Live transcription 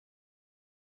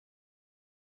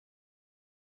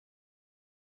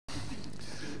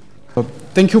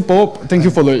Thank you, Bob. Thank you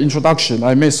for the introduction.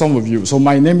 I met some of you. So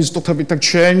my name is Dr. Victor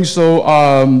Chang. So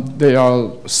there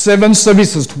are 7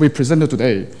 services to be presented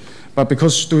today. But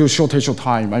because due to shortage of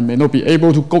time, I may not be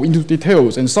able to go into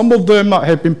details. And some of them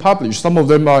have been published. Some of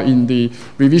them are in the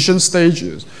revision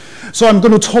stages. So I'm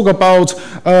going to talk about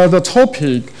the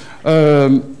topic,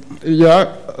 cloud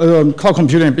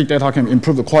computing and big data can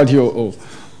improve the quality of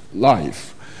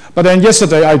life. But then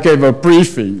yesterday I gave a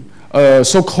briefing,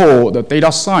 so-called data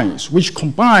science, which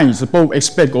combines both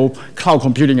aspects of cloud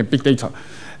computing and big data.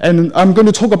 And I'm going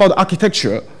to talk about the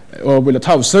architecture with the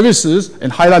type of services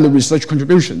and highlight the research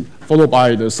contribution, followed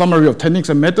by the summary of techniques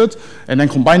and methods, and then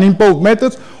combining both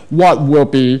methods, what will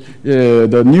be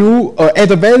the new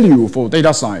added value for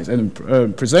data science, and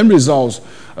present results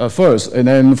first, and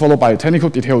then followed by technical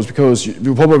details, because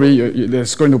you probably,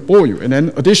 it's going to bore you, and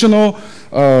then additional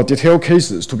detailed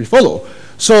cases to be followed.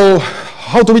 So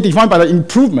how do we define by the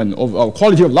improvement of our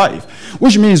quality of life?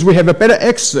 Which means we have a better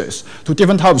access to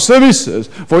different types of services.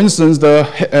 For instance, the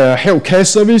healthcare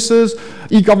services,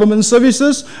 e-government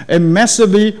services, and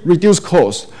massively reduce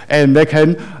costs. And they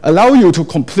can allow you to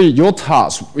complete your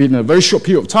task in a very short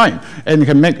period of time. And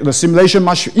can make the simulation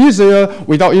much easier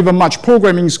without even much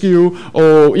programming skill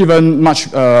or even much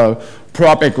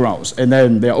prior backgrounds. And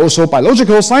then there are also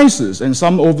biological sciences and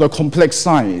some of the complex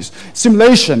science.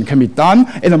 Simulation can be done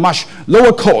at a much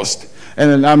lower cost.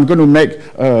 And I'm going to make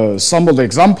some of the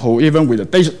example, even with the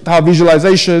data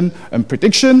visualization and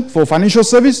prediction for financial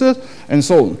services and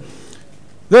so on.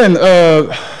 Then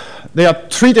there are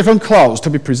 3 different clouds to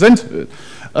be presented.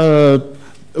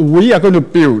 We are going to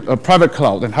build a private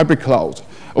cloud and hybrid cloud.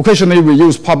 Occasionally, we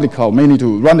use public cloud mainly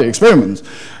to run the experiments.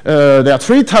 There are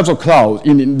 3 types of cloud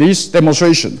in this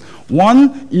demonstration.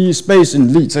 One is based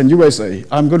in Leeds and USA.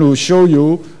 I'm going to show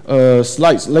you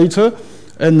slides later.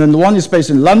 And then one is based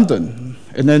in London,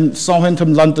 and then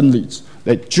Southampton, London, Leeds.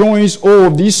 That joins all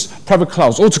of these private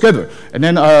clouds all together. And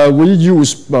then we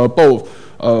use both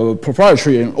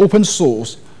proprietary and open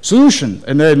source solution.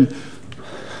 And then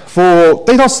for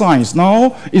data science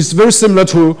now, it's very similar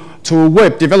to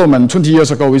web development 20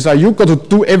 years ago. Is that you got to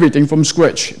do everything from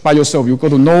scratch by yourself. You got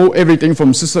to know everything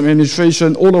from system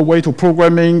administration all the way to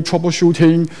programming,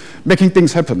 troubleshooting, making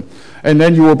things happen. And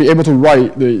then you will be able to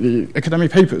write the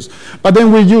academic papers. But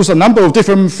then we use a number of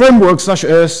different frameworks, such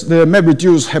as the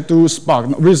MapReduce, Hadoop, Spark.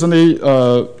 Recently,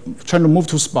 trying to move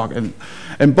to Spark, and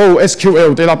both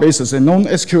SQL databases and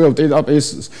non-SQL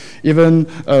databases, even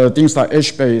things like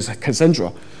HBase,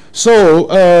 Cassandra. So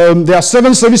there are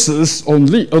 7 services on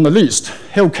the list.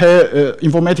 Healthcare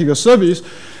informatics service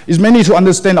is mainly to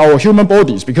understand our human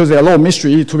bodies, because there are a lot of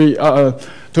mystery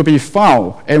to be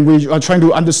found, and we are trying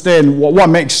to understand what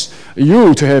makes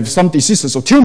you to have some diseases or tumors.